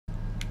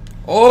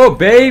Oh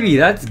baby,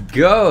 let's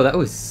go. That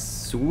was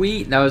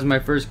sweet. That was my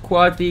first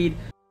quad feed.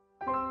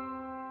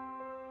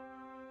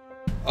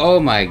 Oh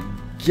my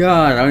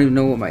god, I don't even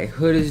know what my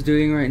hood is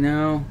doing right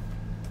now.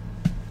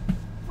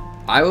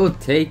 I will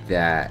take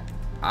that.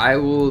 I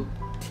will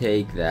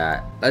take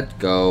that. Let's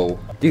go.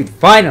 Dude,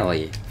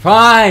 finally.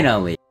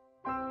 Finally.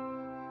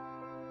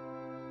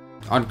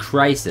 On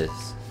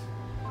Crisis.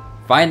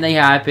 Finally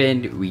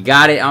happened. We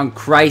got it on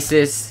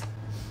Crisis.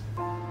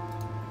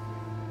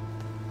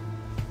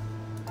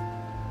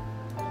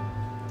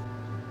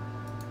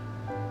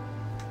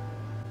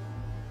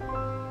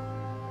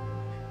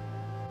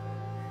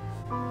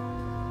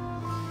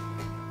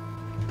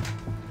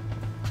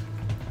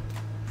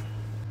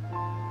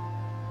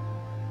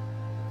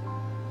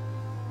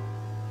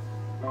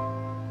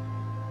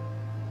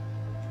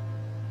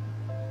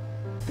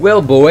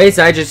 Well boys,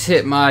 I just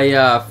hit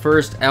my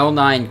first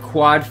L9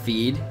 quad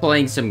feed,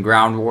 playing some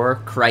Ground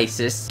War,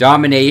 Crisis,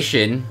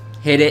 Domination,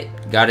 hit it,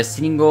 got a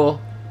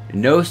single,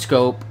 no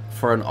scope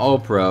for an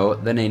all-pro,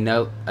 then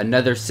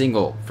another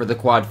single for the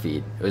quad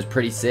feed. It was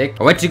pretty sick.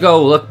 I went to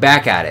go look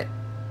back at it.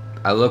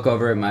 I look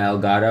over at my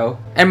Elgato,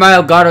 and my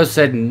Elgato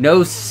said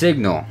no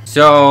signal.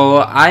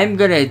 So I'm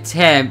gonna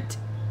attempt,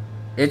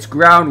 it's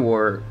Ground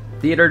War.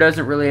 Theater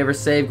doesn't really ever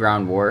save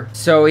Ground War.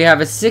 So we have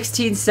a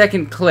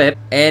 16-second clip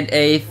and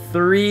a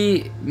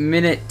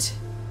 3-minute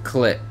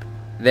clip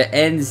that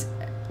ends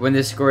when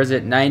the score is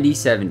at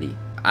 90-70.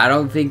 I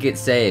don't think it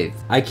saved.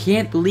 I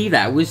can't believe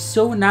that. It was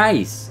so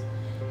nice.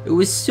 It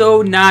was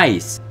so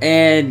nice.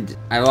 And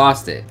I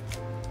lost it.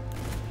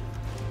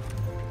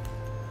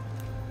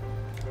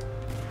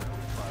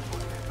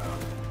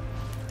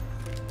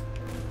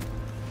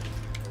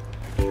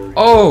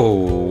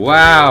 Oh,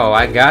 wow.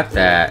 I got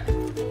that.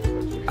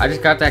 I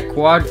just got that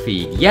quad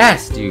feed.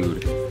 Yes,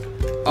 dude.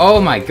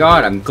 Oh my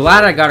god, I'm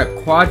glad I got a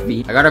quad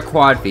feed. I got a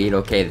quad feed.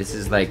 Okay, this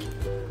is like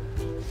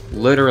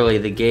literally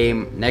the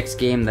next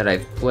game that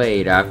I've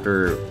played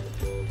after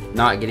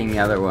not getting the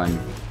other one.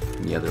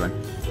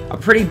 I'm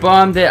pretty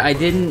bummed that I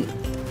didn't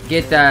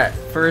get that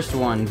first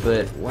one,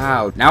 but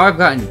wow. Now I've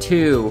gotten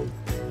 2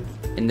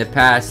 in the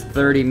past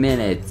 30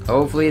 minutes.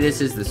 Hopefully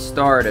this is the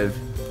start of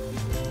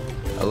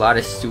a lot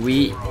of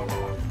sweet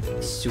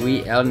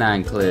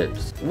L9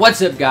 clips.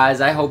 What's up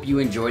guys, I hope you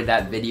enjoyed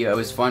that video. It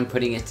was fun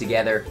putting it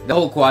together. The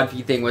whole quad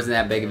feed thing wasn't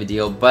that big of a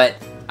deal, but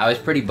I was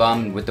pretty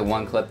bummed with the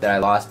one clip that I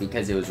lost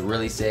because it was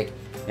really sick.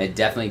 It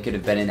definitely could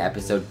have been an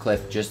episode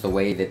clip just the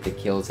way that the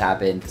kills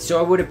happened. So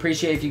I would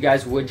appreciate if you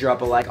guys would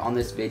drop a like on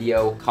this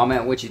video,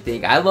 comment what you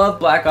think. I love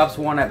Black Ops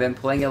 1, I've been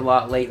playing it a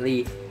lot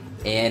lately,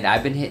 and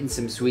I've been hitting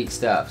some sweet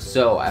stuff.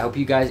 So I hope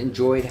you guys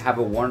enjoyed, have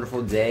a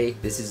wonderful day.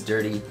 This is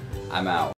Dirty, I'm out.